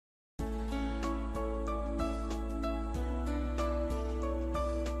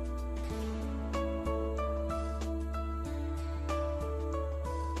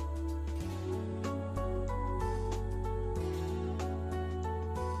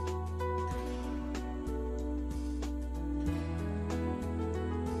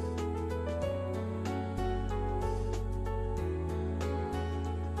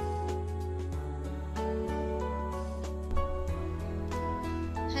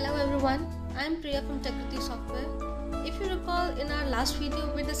everyone, I am Priya from Tekriti Software. If you recall, in our last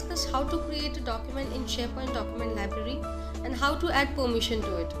video we discussed how to create a document in SharePoint document library and how to add permission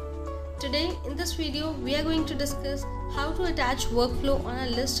to it. Today in this video we are going to discuss how to attach workflow on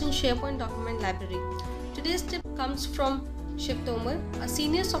a list in SharePoint document library. Today's tip comes from Shiv Tomar, a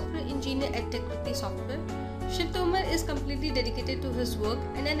senior software engineer at Tekriti Software. Shiv Tomar is completely dedicated to his work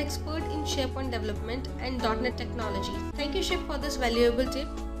and an expert in SharePoint development and .NET technology. Thank you, Shiv, for this valuable tip.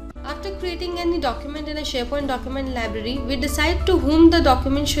 After creating any document in a SharePoint document library, we decide to whom the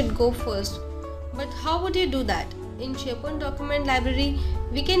document should go first. But how would you do that? In SharePoint document library,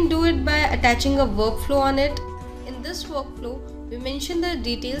 we can do it by attaching a workflow on it. In this workflow, we mention the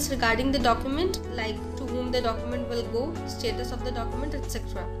details regarding the document, like to whom the document will go, status of the document,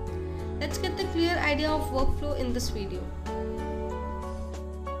 etc. Let's get the clear idea of workflow in this video.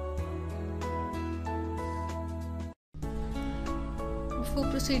 Before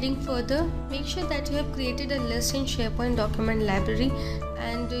proceeding further, make sure that you have created a list in SharePoint document library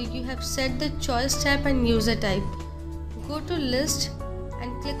and you have set the choice type and user type. Go to list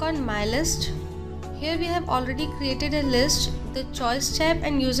and click on my list. Here we have already created a list. The choice type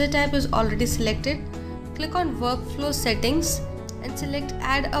and user type is already selected. Click on workflow settings and select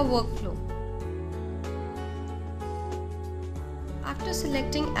add a workflow. After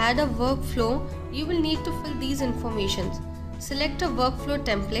selecting add a workflow, you will need to fill these informations. Select a workflow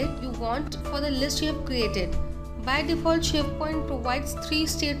template you want for the list you have created. By default, SharePoint provides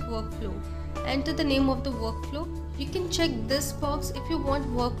 3-state workflow. Enter the name of the workflow. You can check this box if you want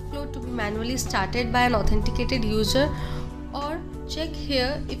workflow to be manually started by an authenticated user, or check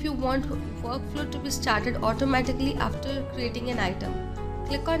here if you want workflow to be started automatically after creating an item.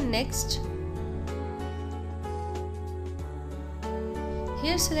 Click on next.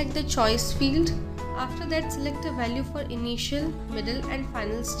 Here select the choice field. After that, select a value for initial, middle and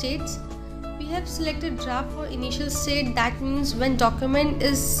final states. We have selected draft for initial state. That means when document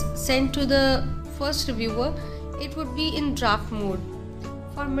is sent to the first reviewer, it would be in draft mode.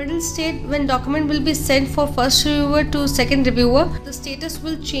 For middle state, when document will be sent for first reviewer to second reviewer, the status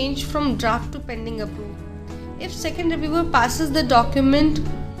will change from draft to pending approve. If second reviewer passes the document,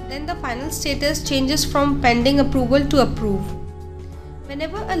 then the final status changes from pending approval to approve.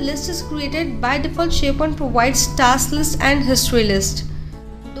 Whenever a list is created, by default SharePoint provides task list and history list,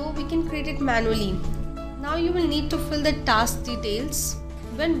 though we can create it manually. Now you will need to fill the task details.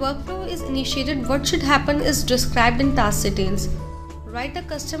 When workflow is initiated, what should happen is described in task details. Write a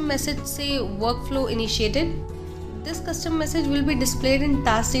custom message, say workflow initiated. This custom message will be displayed in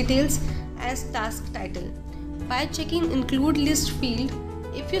task details as task title. By checking include list field,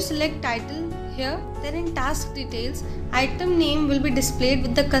 if you select title here, then in task details, item name will be displayed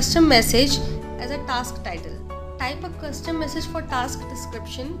with the custom message as a task title. Type a custom message for task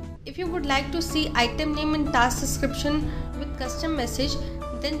description. If you would like to see item name in task description with custom message,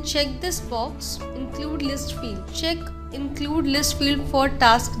 then check this box, include list field. Check include list field for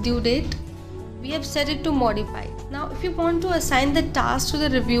task due date. We have set it to modified. Now if you want to assign the task to the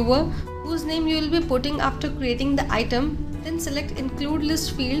reviewer whose name you will be putting after creating the item, then select include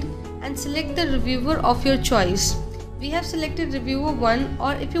list field and select the reviewer of your choice. We have selected reviewer 1,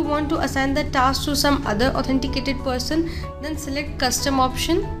 or if you want to assign the task to some other authenticated person, then select custom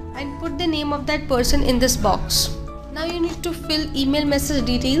option and put the name of that person in this box. Now you need to fill email message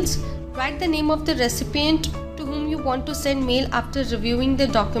details. Write the name of the recipient to whom you want to send mail after reviewing the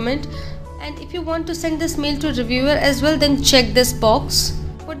document, and if you want to send this mail to reviewer as well, then check this box.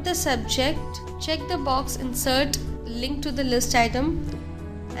 Put the subject, check the box insert link to the list item,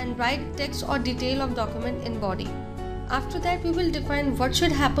 and write text or detail of document in body. After that, we will define what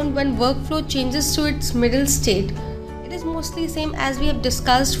should happen when workflow changes to its middle state. It is mostly same as we have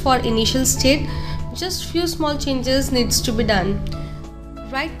discussed for initial state, just few small changes needs to be done.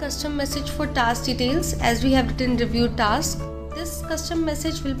 Write custom message for task details as we have written review task. This custom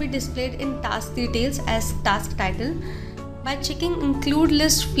message will be displayed in task details as task title. By checking include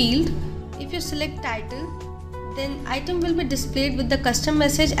list field, if you select title, then item will be displayed with the custom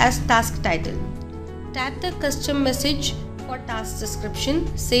message as task title. Tap the custom message for task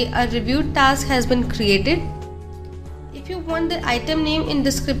description. Say a review task has been created. If you want the item name in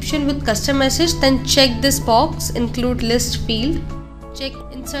description with custom message, then check this box, include list field. Check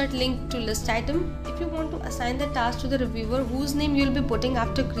insert link to list item. If you want to assign the task to the reviewer whose name you will be putting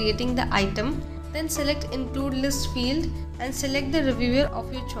after creating the item, then select include list field and select the reviewer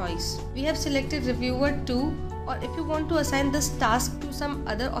of your choice. We have selected reviewer 2, or if you want to assign this task to some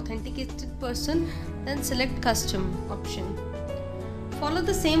other authenticated person, then select custom option. Follow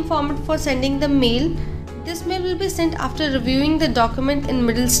the same format for sending the mail. This mail will be sent after reviewing the document in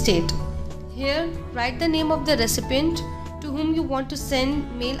middle state. Here, write the name of the recipient to whom you want to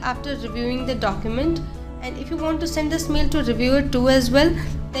send mail after reviewing the document, and if you want to send this mail to reviewer 2 as well,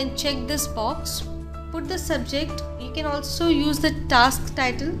 then check this box. Put the subject. You can also use the task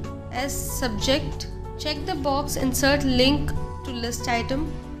title as subject. Check the box, insert link to list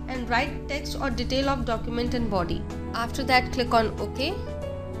item, and write text or detail of document and body. After that, click on OK.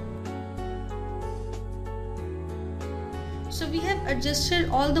 So we have adjusted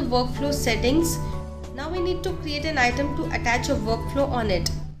all the workflow settings. Now we need to create an item to attach a workflow on it.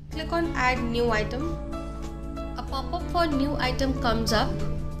 Click on add new item. A pop-up for new item comes up.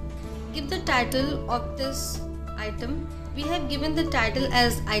 Give the title of this item. We have given the title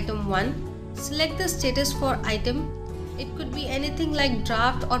as item 1. Select the status for item. It could be anything like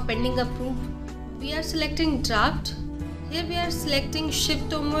draft or pending approved. We are selecting draft. Here we are selecting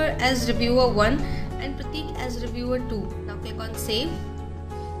Shivtomar as reviewer 1 and Pratik as reviewer 2. Now click on save.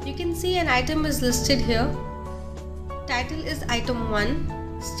 You can see an item is listed here. Title is item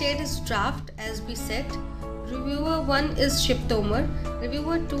 1. State is draft as we said. Reviewer 1 is Shivtomar.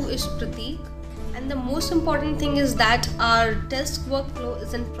 Reviewer 2 is Pratik. And the most important thing is that our test workflow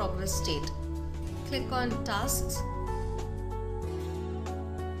is in progress state. Click on tasks.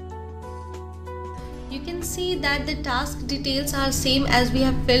 You can see that the task details are same as we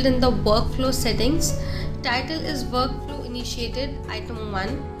have filled in the workflow settings. Title is workflow initiated item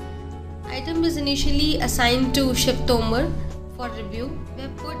 1. Item is initially assigned to Shivtomar for review. We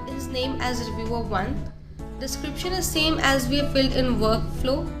have put his name as reviewer 1. Description is same as we have filled in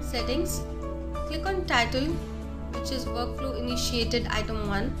workflow settings. Click on title, which is workflow initiated item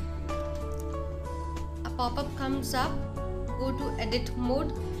 1. A pop-up comes up. Go to edit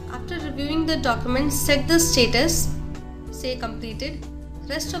mode. After reviewing the document, set the status, say completed.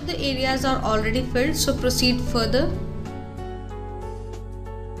 Rest of the areas are already filled, so proceed further.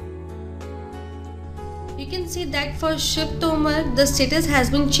 You can see that for Shivtomar, the status has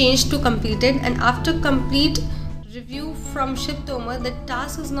been changed to completed, and after complete review from Shivtomar, the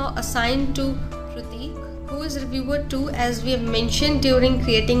task is now assigned to Pratik, who is reviewer 2 as we have mentioned during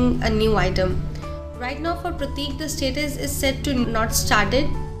creating a new item. Right now for Pratik, the status is set to not started.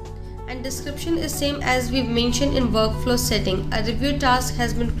 And description is same as we've mentioned in workflow setting. A review task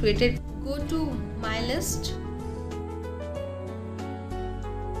has been created. Go to my list.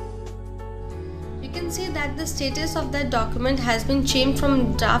 You can see that the status of that document has been changed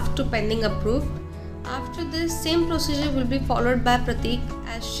from draft to pending approved. After this, same procedure will be followed by Pratik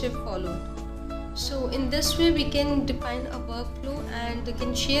as Shiv followed. So in this way we can define a workflow and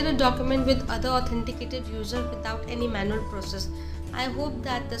can share a document with other authenticated user without any manual process. I hope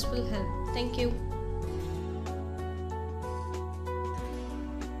that this will help. Thank you.